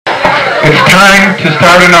It's time to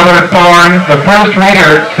start another Thorn. The first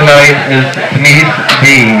reader tonight is Denise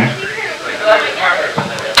Dee.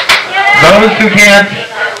 Those who can't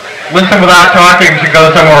listen without talking should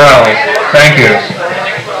go somewhere else. Thank you.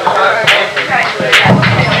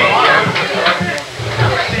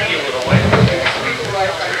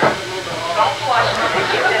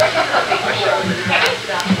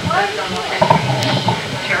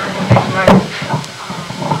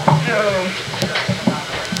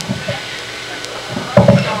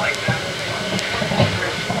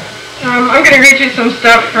 I'm going to read you some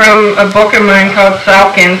stuff from a book of mine called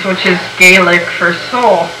Salkins, which is Gaelic for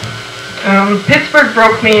soul. Pittsburgh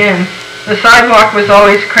broke me in. The sidewalk was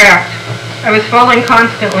always cracked. I was falling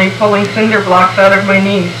constantly, pulling cinder blocks out of my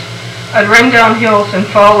knees. I'd run down hills and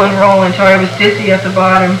fall and roll until I was dizzy at the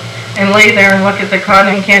bottom, and lay there and look at the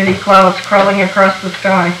cotton candy clouds crawling across the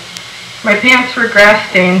sky. My pants were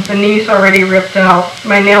grass-stained, the knees already ripped out,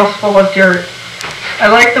 my nails full of dirt. I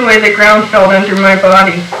liked the way the ground felt under my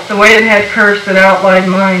body, the way it had curves that outlined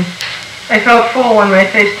mine. I felt full when my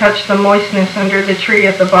face touched the moistness under the tree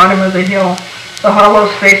at the bottom of the hill, the hollow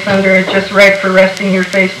space under it just right for resting your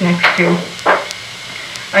face next to.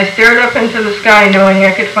 I stared up into the sky knowing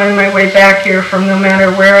I could find my way back here from no matter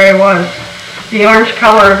where I was. The orange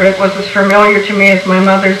color of it was as familiar to me as my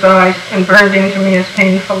mother's eyes and burned into me as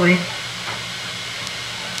painfully.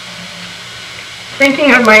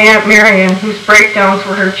 Thinking of my Aunt Marion, whose breakdowns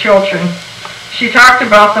were her children. She talked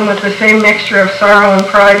about them with the same mixture of sorrow and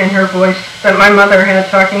pride in her voice that my mother had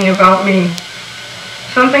talking about me.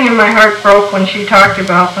 Something in my heart broke when she talked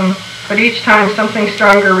about them, but each time something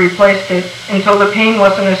stronger replaced it until the pain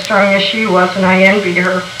wasn't as strong as she was and I envied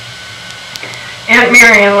her. Aunt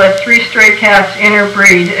Marion let 3 stray cats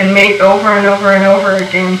interbreed and mate over and over and over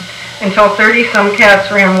again until 30-some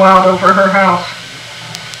cats ran wild over her house.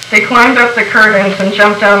 They climbed up the curtains and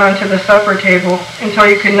jumped out onto the supper table until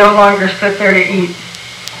you could no longer sit there to eat.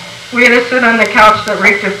 We had to sit on the couch that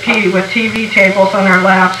reeked of pee with TV tables on our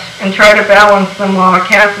laps and try to balance them while a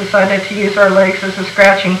cat decided to use our legs as a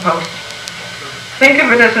scratching post. Think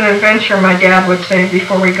of it as an adventure, my dad would say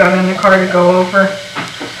before we got in the car to go over.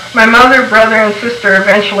 My mother, brother, and sister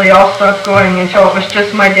eventually all stopped going until it was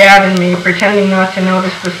just my dad and me pretending not to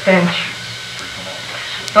notice the stench.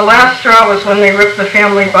 The last straw was when they ripped the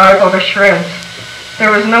family Bible to shreds.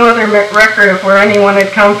 There was no other record of where anyone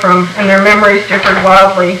had come from, and their memories differed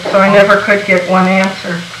wildly, so I never could get one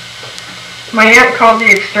answer. My aunt called the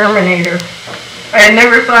exterminator. I had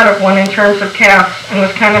never thought of one in terms of cats, and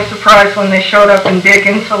was kind of surprised when they showed up in big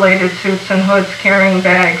insulated suits and hoods carrying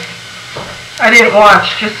bags. I didn't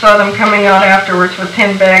watch, just saw them coming out afterwards with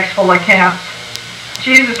 10 bags full of cats.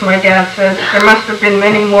 Jesus, my dad said, there must have been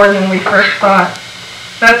many more than we first thought.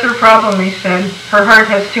 That's her problem, he said. Her heart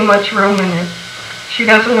has too much room in it. She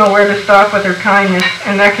doesn't know where to stop with her kindness,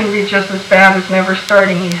 and that can be just as bad as never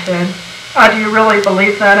starting, he said. Do you really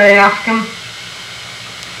believe that, I asked him.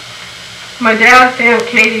 My dad's Aunt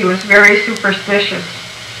Katie was very superstitious.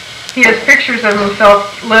 He has pictures of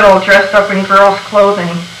himself little dressed up in girls'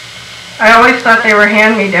 clothing. I always thought they were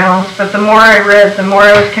hand-me-downs, but the more I read, the more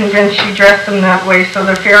I was convinced she dressed them that way so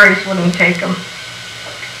the fairies wouldn't take them.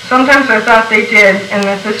 Sometimes I thought they did, and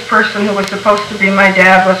that this person who was supposed to be my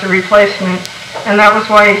dad was a replacement, and that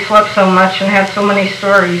was why he slept so much and had so many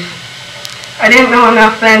stories. I didn't know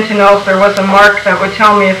enough then to know if there was a mark that would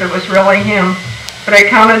tell me if it was really him, but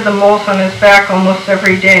I counted the moles on his back almost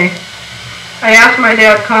every day. I asked my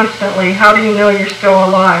dad constantly, how do you know you're still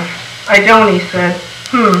alive? I don't, he said.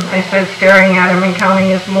 I said, staring at him and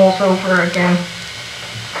counting his moles over again.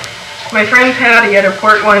 My friend Patty had a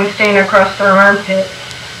port wine stain across her armpit.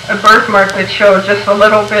 A birthmark that showed just a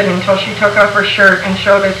little bit until she took off her shirt and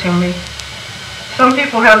showed it to me. Some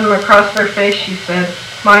people have them across their face, she said.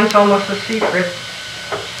 Mine's almost a secret.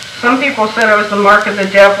 Some people said it was the mark of the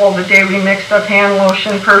devil the day we mixed up hand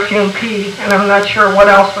lotion, perfume, pee, and I'm not sure what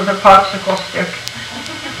else with a popsicle stick.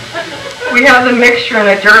 We had the mixture in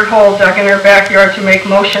a dirt hole dug in our backyard to make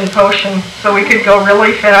motion potion, so we could go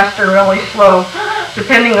really fast or really slow,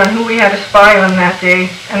 depending on who we had to spy on that day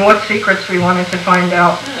and what secrets we wanted to find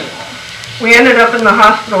out. We ended up in the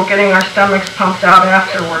hospital getting our stomachs pumped out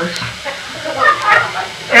afterwards.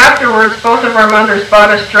 Afterwards, both of our mothers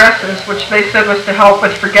bought us dresses, which they said was to help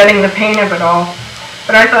with forgetting the pain of it all.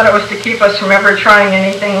 But I thought it was to keep us from ever trying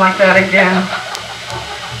anything like that again.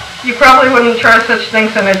 You probably wouldn't try such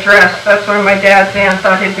things in a dress. That's why my dad's aunt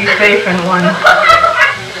thought he'd be safe in one.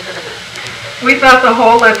 We thought the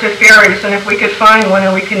hole led to fairies, and if we could find one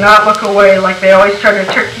and we could not look away like they always try to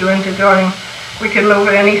trick you into doing, we could move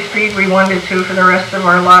at any speed we wanted to for the rest of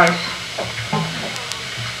our lives.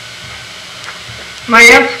 My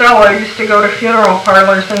Aunt Stella used to go to funeral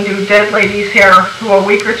parlors and do dead ladies' hair, who a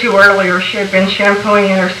week or two earlier she had been shampooing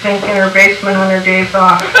in her sink in her basement on her days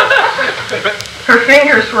off. Her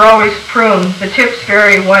fingers were always pruned, the tips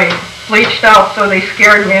very white, bleached out so they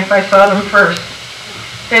scared me if I saw them first.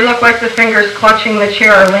 They looked like the fingers clutching the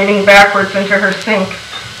chair, leaning backwards into her sink,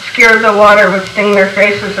 scared the water would sting their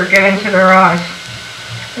faces or get into their eyes.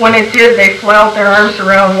 When it did, they flailed their arms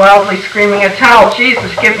around wildly, screaming, "A towel!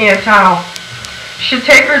 Jesus, give me a towel!" She'd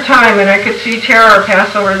take her time, and I could see terror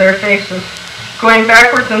pass over their faces. Going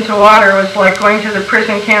backwards into water was like going to the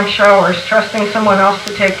prison camp showers, trusting someone else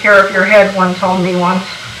to take care of your head, one told me once.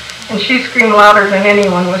 And she screamed louder than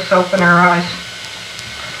anyone with soap in her eyes.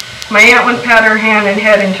 My aunt would pat her hand and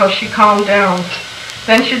head until she calmed down.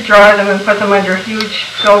 Then she'd dry them and put them under huge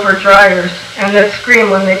silver dryers, and they'd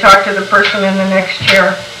scream when they talked to the person in the next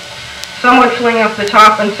chair. Some would fling up the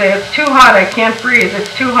top and say, "It's too hot, I can't breathe.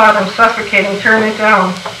 It's too hot, I'm suffocating, turn it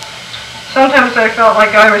down." Sometimes I felt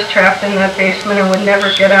like I was trapped in that basement and would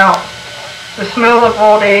never get out. The smell of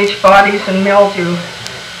old age, bodies, and mildew.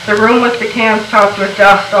 The room with the cans topped with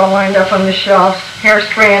dust all lined up on the shelves.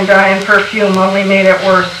 Hairspray and dye and perfume only made it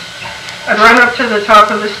worse. I'd run up to the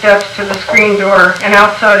top of the steps to the screen door, and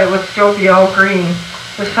outside it would still be all green.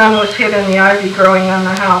 The sun was hid in the ivy growing on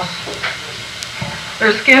the house.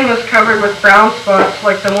 Their skin was covered with brown spots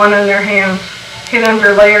like the one on their hands, hid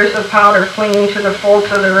under layers of powder clinging to the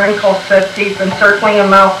folds of the wrinkles set deep, encircling a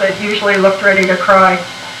mouth that usually looked ready to cry.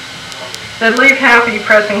 They'd leave happy,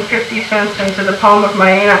 pressing 50 cents into the palm of my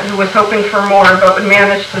aunt, who was hoping for more but would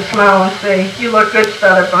manage to smile and say, "You look good,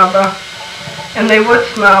 Stada Baba." And they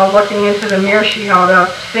would smile, looking into the mirror she held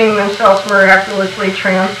up, seeing themselves miraculously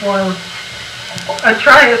transformed. I'd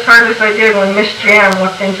try as hard as I did when Miss Jam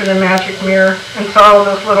looked into the magic mirror and saw all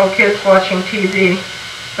those little kids watching TV,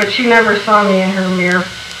 but she never saw me in her mirror.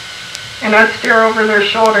 And I'd stare over their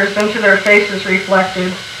shoulders into their faces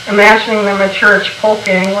reflected, imagining them at church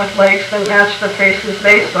polking with legs that matched the faces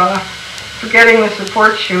they saw, forgetting the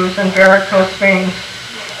support shoes and varicose veins.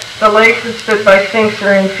 The legs that stood by sinks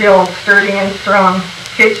or in fields, sturdy and strong.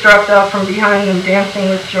 Kids dropped out from behind them, dancing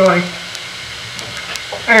with joy.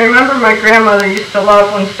 I remember my grandmother used to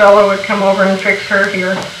love when Stella would come over and fix her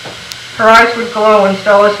hair. Her eyes would glow when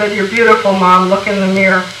Stella said, "You're beautiful, Mom, look in the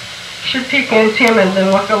mirror." She'd peek in timid,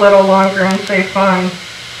 then look a little longer and say, "Fine."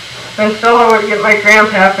 Then Stella would get my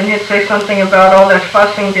grandpap and he'd say something about all that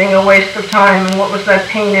fussing being a waste of time and what was that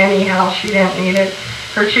pain anyhow, she didn't need it.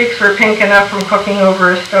 Her cheeks were pink enough from cooking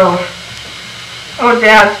over a stove. "Oh,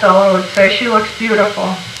 Dad," Stella would say, "she looks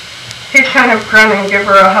beautiful." He'd kind of grunt and give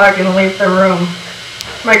her a hug and leave the room.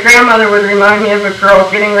 My grandmother would remind me of a girl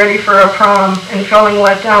getting ready for a prom and feeling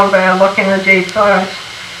let down by a look in her date's eyes.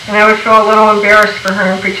 And I would feel a little embarrassed for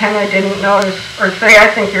her and pretend I didn't notice, or say, "I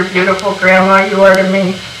think you're beautiful, Grandma, you are to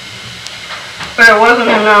me." But it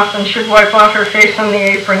wasn't enough, and she'd wipe off her face on the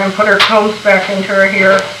apron and put her combs back into her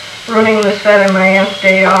hair, ruining the set of my aunt's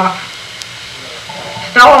day off.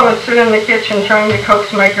 Stella would sit in the kitchen trying to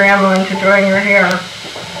coax my grandma into doing her hair.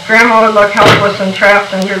 Grandma would look helpless and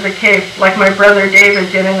trapped under the cape, like my brother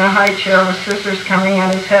David did in a high chair with scissors coming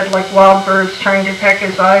at his head like wild birds trying to peck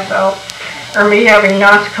his eyes out, or me having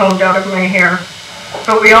knots combed out of my hair.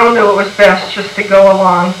 But we all knew it was best just to go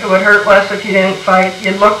along. It would hurt less if you didn't fight.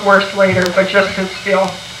 You'd look worse later, but just sit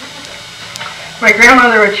still. My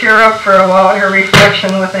grandmother would cheer up for a while at her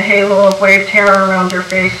reflection with a halo of waved hair around her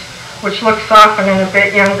face, which looked softened and a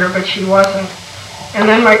bit younger, but she wasn't. And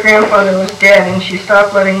then my grandfather was dead, and she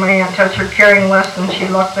stopped letting my aunt touch her, caring less than she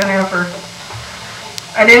looked than ever.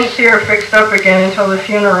 I didn't see her fixed up again until the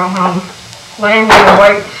funeral home, laying in a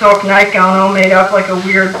white silk nightgown all made up like a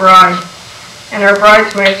weird bride. And her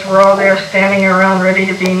bridesmaids were all there standing around ready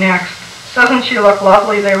to be next. "Doesn't she look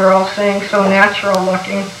lovely?" they were all saying, so natural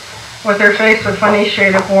looking, with her face a funny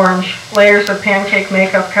shade of orange, layers of pancake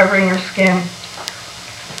makeup covering her skin.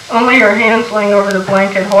 Only her hands laying over the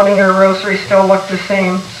blanket holding her rosary still looked the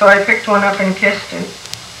same, so I picked one up and kissed it.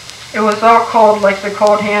 It was all cold like the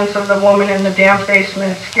cold hands of the woman in the damp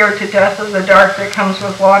basement, scared to death of the dark that comes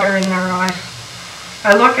with water in their eyes.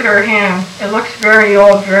 I look at her hand. It looks very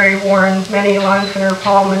old, very worn, many lines in her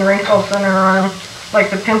palm and wrinkles on her arm, like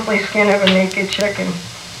the pimply skin of a naked chicken.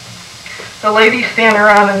 The ladies stand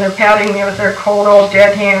around and they're patting me with their cold old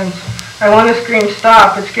dead hands. I want to scream,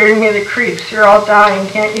 "Stop, it's giving me the creeps. You're all dying.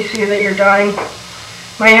 Can't you see that you're dying?"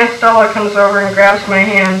 My Aunt Stella comes over and grabs my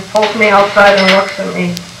hand, pulls me outside and looks at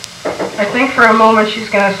me. I think for a moment she's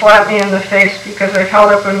going to slap me in the face because I've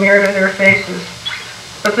held up a mirror to their faces.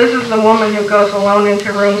 But this is the woman who goes alone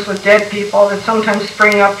into rooms with dead people that sometimes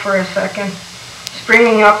spring up for a second.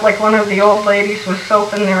 springing up like one of the old ladies with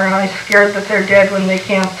soap in their eyes, scared that they're dead when they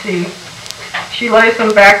can't see. She lays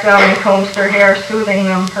them back down and combs their hair, soothing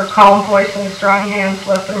them. Her calm voice and strong hands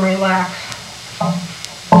let them relax.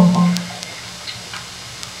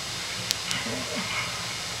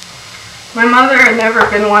 My mother had never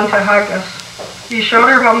been one to hug us. You showed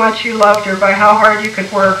her how much you loved her by how hard you could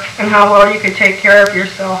work and how well you could take care of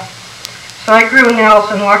yourself. So I grew nails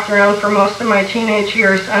and walked around for most of my teenage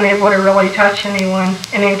years unable to really touch anyone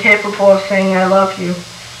and incapable of saying I love you.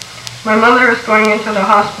 My mother was going into the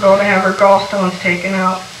hospital to have her gallstones taken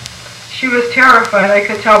out. She was terrified. I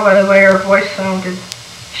could tell by the way her voice sounded.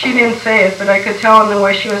 She didn't say it, but I could tell in the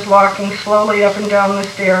way she was walking slowly up and down the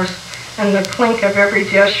stairs and the clink of every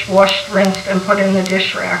dish washed, rinsed, and put in the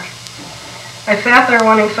dish rack. I sat there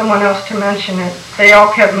wanting someone else to mention it. They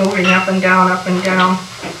all kept moving up and down, up and down.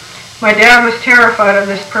 My dad was terrified of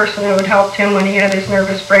this person who had helped him when he had his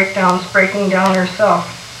nervous breakdowns, breaking down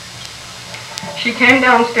herself. She came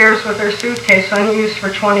downstairs with her suitcase unused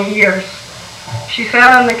for 20 years. She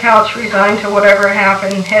sat on the couch resigned to whatever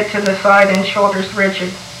happened, head to the side and shoulders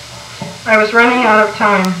rigid. I was running out of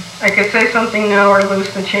time. I could say something now or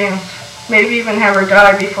lose the chance. Maybe even have her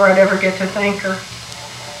die before I'd ever get to thank her.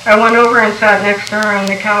 I went over and sat next to her on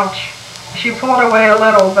the couch. She pulled away a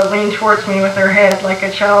little, but leaned towards me with her head like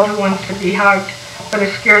a child who wants to be hugged, but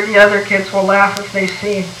is scared the other kids will laugh if they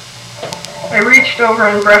see. I reached over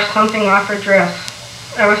and brushed something off her dress.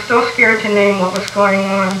 I was still scared to name what was going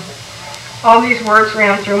on. All these words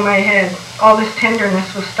ran through my head. All this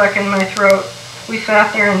tenderness was stuck in my throat. We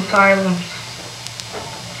sat there in silence.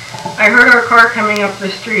 I heard our car coming up the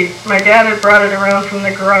street. My dad had brought it around from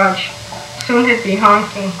the garage. Soon he'd be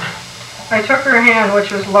honking. I took her hand, which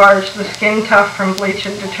was large, the skin tough from bleach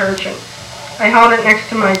and detergent. I held it next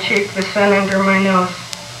to my cheek, the scent under my nose.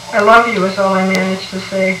 I love you was all I managed to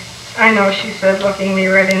say. I know, she said, looking me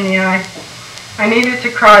right in the eye. I needed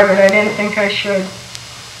to cry, but I didn't think I should.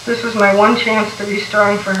 This was my one chance to be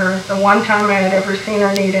strong for her, the one time I had ever seen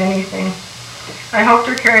her need anything. I helped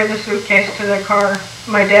her carry the suitcase to the car.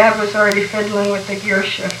 My dad was already fiddling with the gear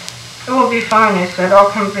shift. It will be fine, I said. I'll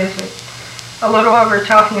come visit. A little of her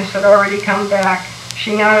toughness had already come back.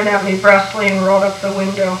 She nodded at me brusquely and rolled up the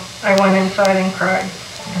window. I went inside and cried.